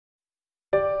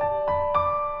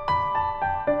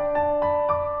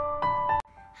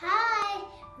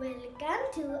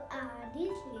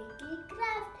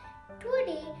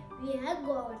Today we are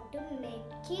going to make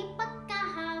a pakka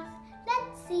house.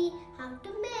 Let's see how to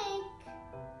make.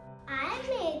 I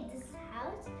made this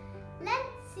house.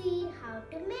 Let's see how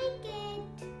to make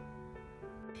it.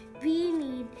 We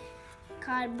need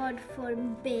cardboard for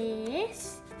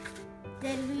base.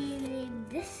 Then we need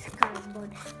this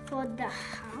cardboard for the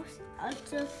house.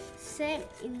 Also same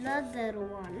another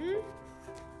one.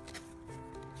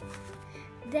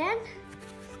 Then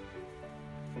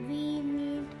we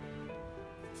need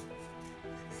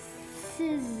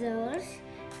scissors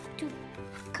to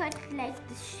cut like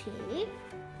the shape.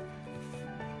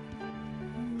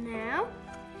 Now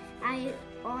I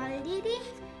already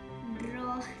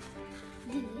draw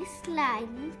these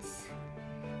lines,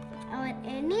 or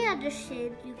any other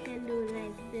shape you can do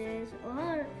like this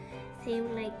or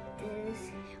same like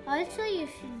this. Also you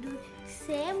should do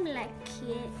same like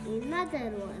here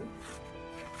another one.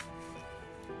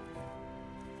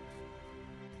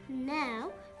 Now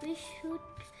we should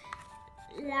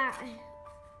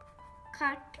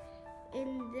cut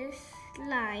in this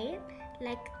line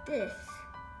like this.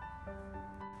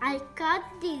 I cut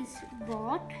this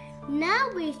board. Now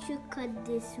we should cut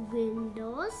these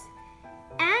windows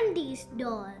and these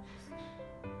doors.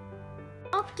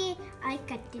 Okay, I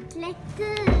cut it like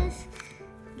this.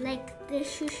 Like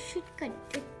this, you should cut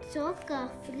it so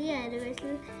carefully, otherwise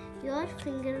your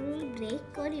finger will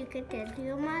break, or you can tell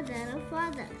your mother or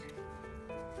father.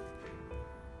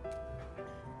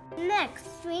 Next,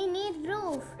 we need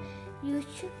roof. You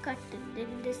should cut it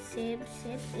in the same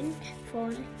shape in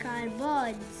 4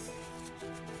 cardboards.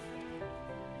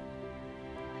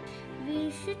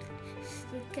 We should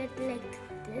stick it like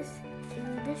this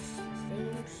in the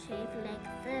same shape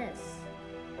like this.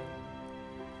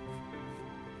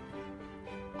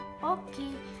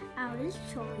 Okay, I will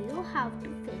show you how to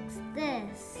fix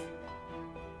this.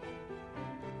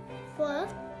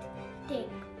 First, take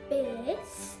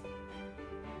base.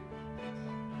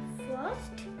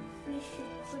 First, we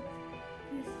should put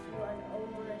this one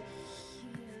over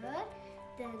here,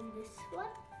 then this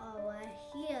one over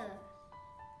here.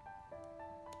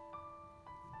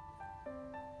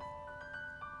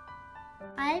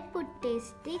 I put a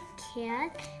stick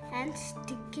here and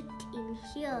stick it in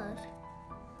here.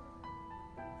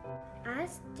 I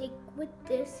stick with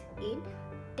this in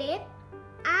tape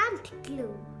and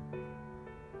glue.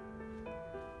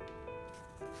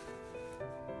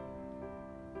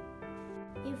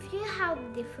 If you have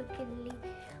difficulty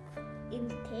in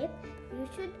tape, you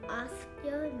should ask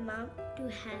your mom to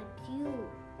help you.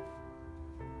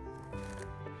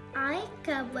 I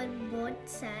covered both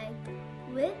sides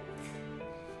with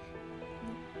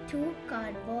 2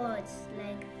 cardboards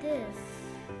like this.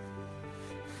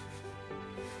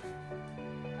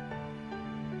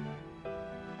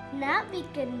 Now we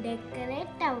can decorate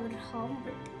our home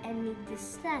with any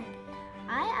design.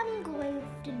 I am going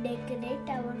to decorate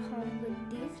our home with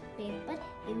this paper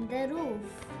in the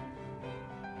roof.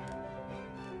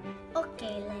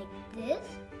 Okay, like this,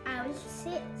 I will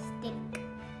say stick.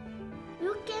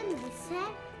 You can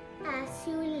design as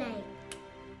you like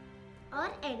or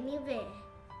anywhere.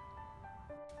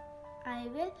 I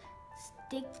will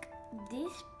stick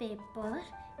this paper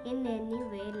in any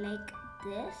way like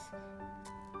this,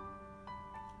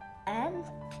 and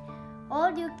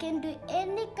or you can do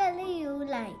any color you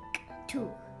like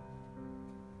too.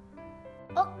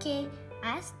 Okay,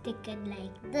 I stick it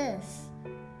like this.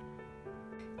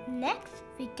 Next,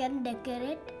 we can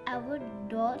decorate our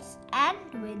doors and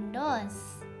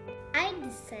windows. I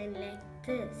design like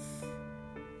this.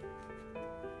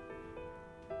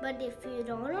 But if you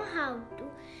don't know how to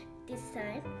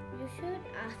design, you should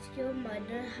ask your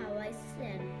mother how I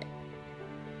said.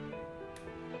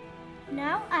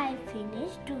 Now I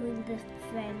finished doing the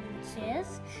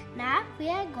fences. Now we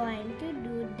are going to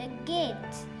do the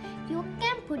gates. You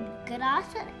can put grass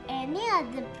or any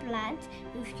other plants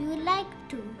if you like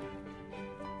to.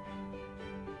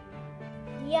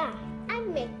 Yeah, I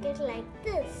make it like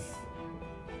this.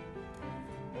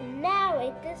 Now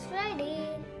it is ready.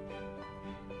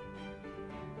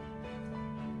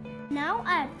 Now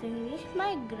I finished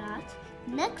my grass.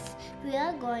 Next we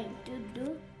are going to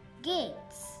do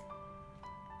gates.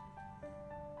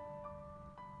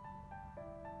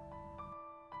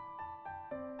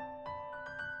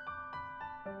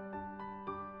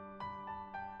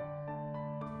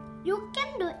 You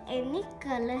can do any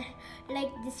color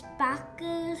like the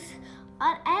sparkles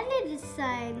or any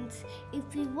designs.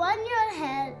 If you want your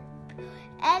help,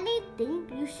 anything,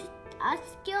 you should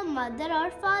ask your mother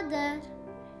or father.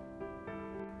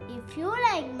 If you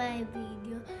like my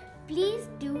video, please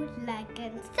do like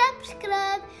and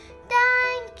subscribe.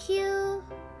 Thank you.